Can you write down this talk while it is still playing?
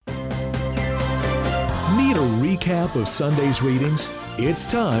Need a recap of Sunday's readings? It's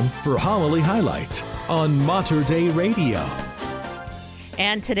time for Homily Highlights on Mater Dei Radio.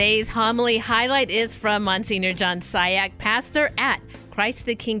 And today's homily highlight is from Msgr. John Cihak, pastor at Christ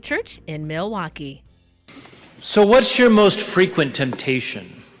the King Church in Milwaukee. So what's your most frequent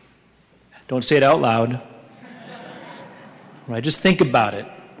temptation? Don't say it out loud. Right, just think about it.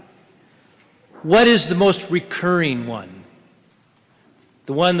 What is the most recurring one?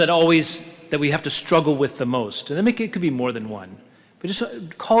 The one that we have to struggle with the most. And it could be more than one. But just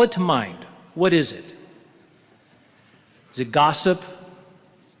call it to mind. What is it? Is it gossip?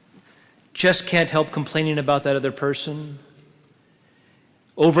 Just can't help complaining about that other person?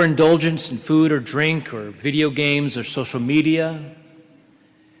 Overindulgence in food or drink or video games or social media?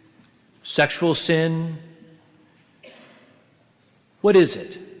 Sexual sin? What is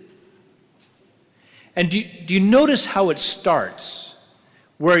it? And do you notice how it starts?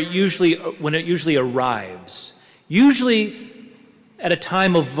 When it usually arrives? Usually at a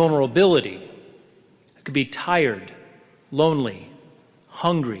time of vulnerability. It could be tired, lonely,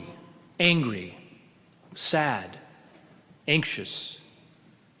 hungry, angry, sad, anxious.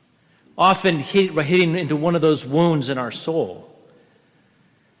 Often hitting into one of those wounds in our soul.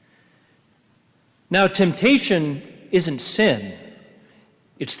 Now, temptation isn't sin.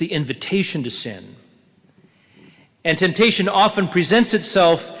 It's the invitation to sin. And temptation often presents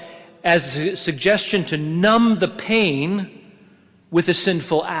itself as a suggestion to numb the pain with a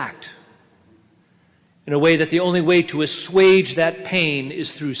sinful act, in a way that the only way to assuage that pain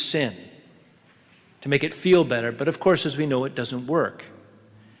is through sin, to make it feel better. But of course, as we know, it doesn't work.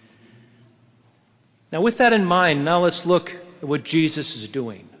 Now, with that in mind, now let's look at what Jesus is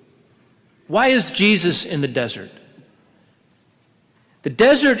doing. Why is Jesus in the desert? The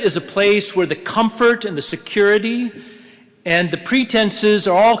desert is a place where the comfort and the security and the pretenses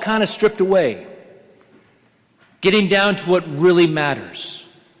are all kind of stripped away, getting down to what really matters.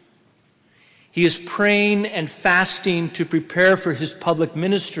 He is praying and fasting to prepare for his public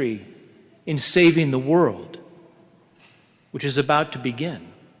ministry in saving the world, which is about to begin.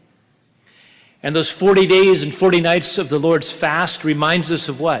 And those 40 days and 40 nights of the Lord's fast reminds us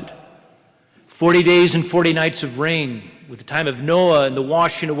of what? 40 days and 40 nights of rain, with the time of Noah and the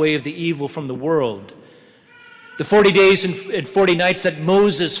washing away of the evil from the world. The 40 days and 40 nights that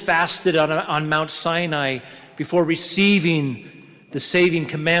Moses fasted on Mount Sinai before receiving the saving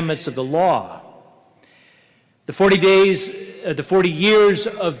commandments of the law. The 40 years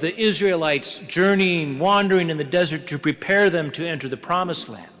of the Israelites journeying, wandering in the desert to prepare them to enter the promised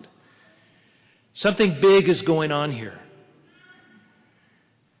land. Something big is going on here.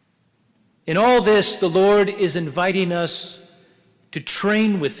 In all this, the Lord is inviting us to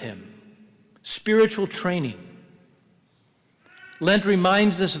train with him, spiritual training. Lent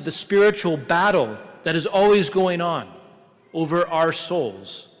reminds us of the spiritual battle that is always going on over our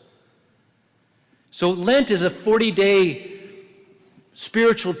souls. So Lent is a 40-day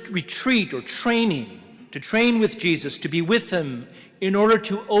spiritual retreat or training, to train with Jesus, to be with him in order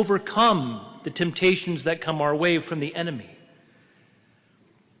to overcome the temptations that come our way from the enemy.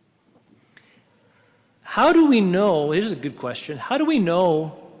 How do we know, here's a good question, how do we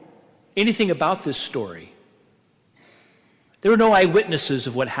know anything about this story? There were no eyewitnesses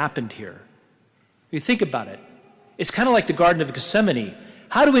of what happened here. If you think about it, it's kind of like the Garden of Gethsemane.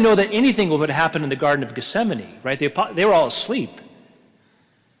 How do we know that anything of what happened in the Garden of Gethsemane, right? They were all asleep.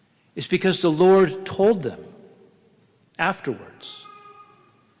 It's because the Lord told them afterwards.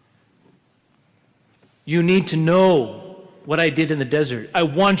 You need to know what I did in the desert. I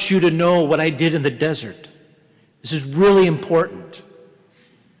want you to know what I did in the desert. This is really important.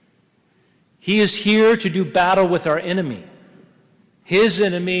 He is here to do battle with our enemy. His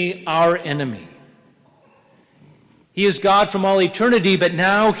enemy, our enemy. He is God from all eternity, but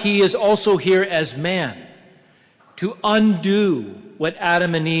now he is also here as man to undo what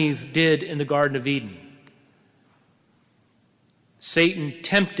Adam and Eve did in the Garden of Eden. Satan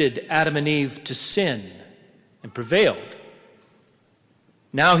tempted Adam and Eve to sin and prevailed.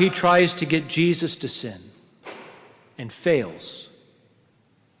 Now he tries to get Jesus to sin and fails.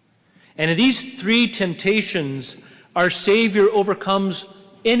 And in these three temptations, our Savior overcomes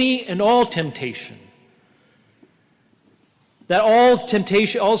any and all temptation. That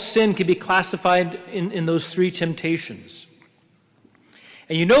all sin can be classified in those three temptations.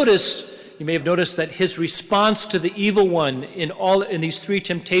 And you may have noticed that his response to the evil one in these three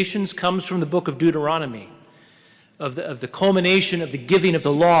temptations comes from the book of Deuteronomy, of the culmination of the giving of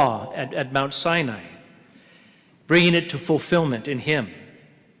the law at Mount Sinai, bringing it to fulfillment in him.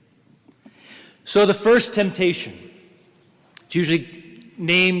 So the first temptation, it's usually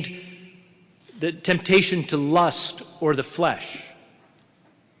named the temptation to lust or the flesh.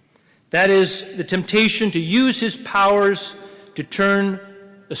 That is, the temptation to use his powers to turn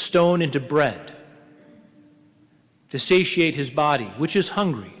a stone into bread, to satiate his body, which is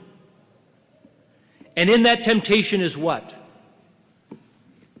hungry. And in that temptation is what?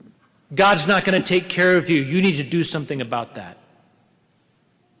 God's not going to take care of you. You need to do something about that.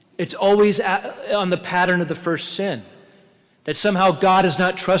 It's always on the pattern of the first sin. That somehow God is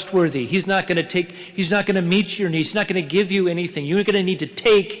not trustworthy. He's not going to meet your needs. He's not going to give you anything. You're going to need to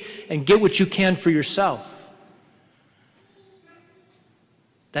take and get what you can for yourself.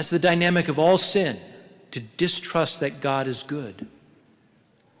 That's the dynamic of all sin, to distrust that God is good.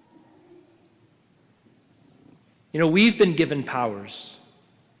 You know, we've been given powers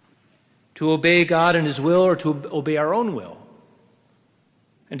to obey God and his will, or to obey our own will,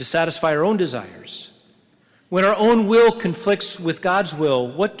 and to satisfy our own desires. When our own will conflicts with God's will,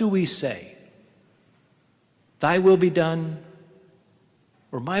 what do we say? Thy will be done,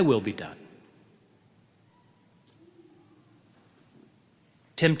 or my will be done?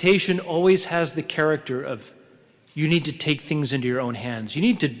 Temptation always has the character of, you need to take things into your own hands. You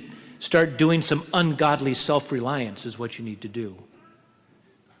need to start doing some ungodly self-reliance is what you need to do.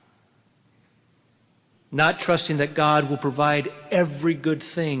 Not trusting that God will provide every good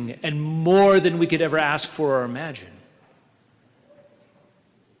thing and more than we could ever ask for or imagine.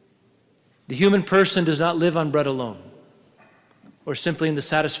 The human person does not live on bread alone, or simply in the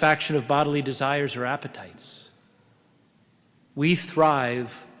satisfaction of bodily desires or appetites. We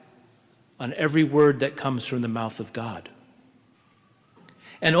thrive on every word that comes from the mouth of God.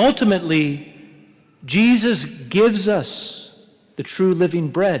 And ultimately, Jesus gives us the true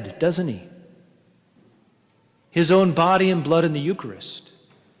living bread, doesn't he? His own body and blood in the Eucharist,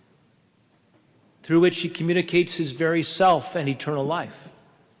 through which he communicates his very self and eternal life.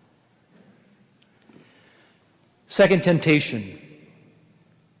 Second temptation,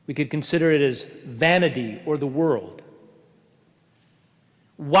 we could consider it as vanity or the world.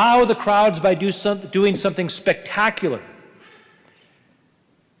 Wow the crowds by doing something spectacular.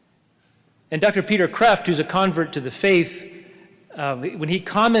 And Dr. Peter Kreeft, who's a convert to the faith, when he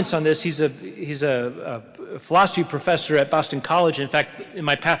comments on this, he's a philosophy professor at Boston College. In fact, in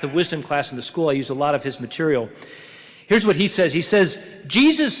my Path of Wisdom class in the school, I use a lot of his material. Here's what he says. He says,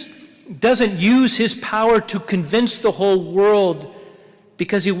 Jesus doesn't use his power to convince the whole world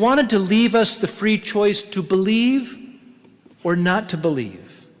because he wanted to leave us the free choice to believe or not to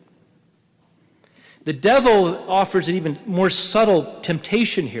believe. The devil offers an even more subtle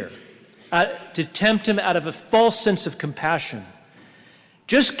temptation here, to tempt him out of a false sense of compassion.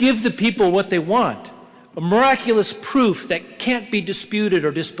 Just give the people what they want, a miraculous proof that can't be disputed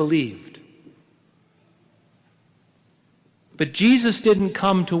or disbelieved. But Jesus didn't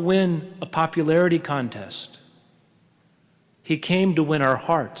come to win a popularity contest. He came to win our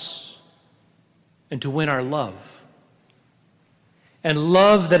hearts and to win our love. And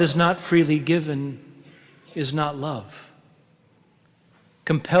love that is not freely given is not love.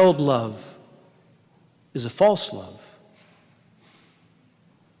 Compelled love is a false love.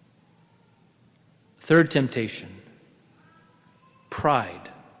 Third temptation,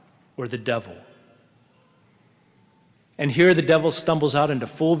 pride or the devil. And here the devil stumbles out into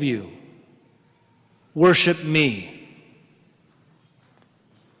full view. Worship me.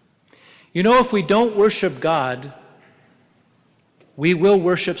 You know, if we don't worship God, we will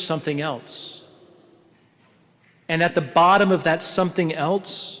worship something else. And at the bottom of that something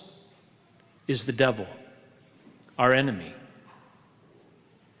else is the devil, our enemy.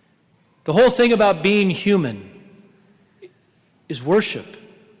 The whole thing about being human is worship.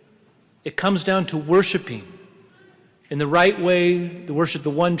 It comes down to worshiping in the right way, to worship the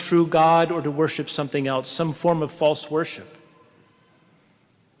one true God or to worship something else, some form of false worship.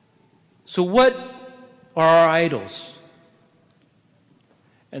 So what are our idols?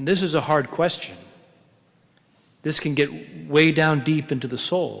 And this is a hard question. This can get way down deep into the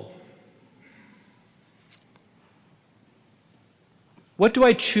soul. What do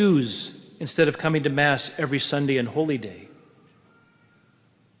I choose instead of coming to Mass every Sunday and Holy Day?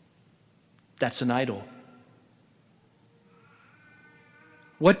 That's an idol.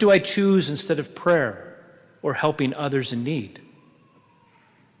 What do I choose instead of prayer or helping others in need?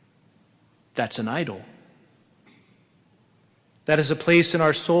 That's an idol. That is a place in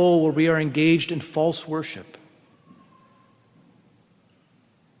our soul where we are engaged in false worship.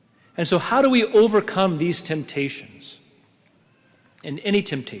 And so how do we overcome these temptations? And any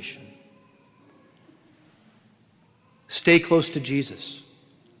temptation. Stay close to Jesus.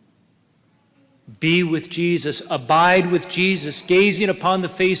 Be with Jesus, abide with Jesus, gazing upon the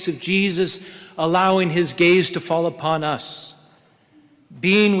face of Jesus, allowing his gaze to fall upon us.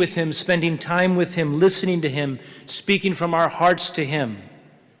 Being with him, spending time with him, listening to him, speaking from our hearts to him.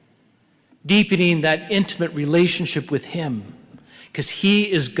 Deepening that intimate relationship with him, because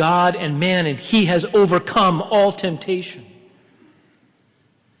he is God and man, and he has overcome all temptation.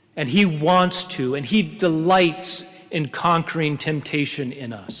 And he wants to, and he delights in conquering temptation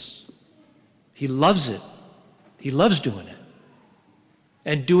in us. He loves it. He loves doing it,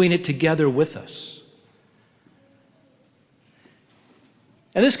 and doing it together with us.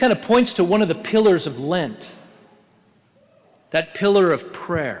 And this kind of points to one of the pillars of Lent, that pillar of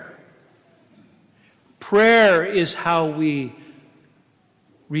prayer. Prayer is how we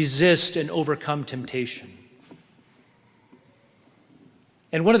resist and overcome temptation.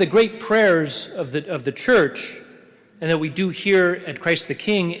 And one of the great prayers of the church, and that we do here at Christ the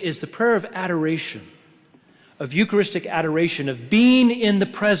King, is the prayer of adoration, of Eucharistic adoration, of being in the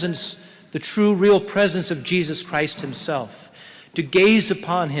presence, the true, real presence of Jesus Christ himself, to gaze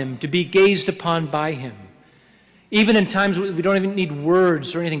upon him, to be gazed upon by him. Even in times when we don't even need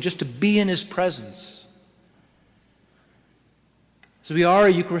words or anything, just to be in his presence. So we are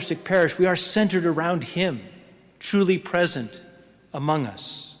a Eucharistic parish. We are centered around him, truly present among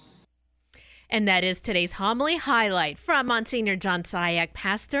us. And that is today's homily highlight from Msgr. John Cihak,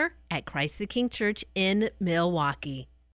 pastor at Christ the King Church in Milwaukee.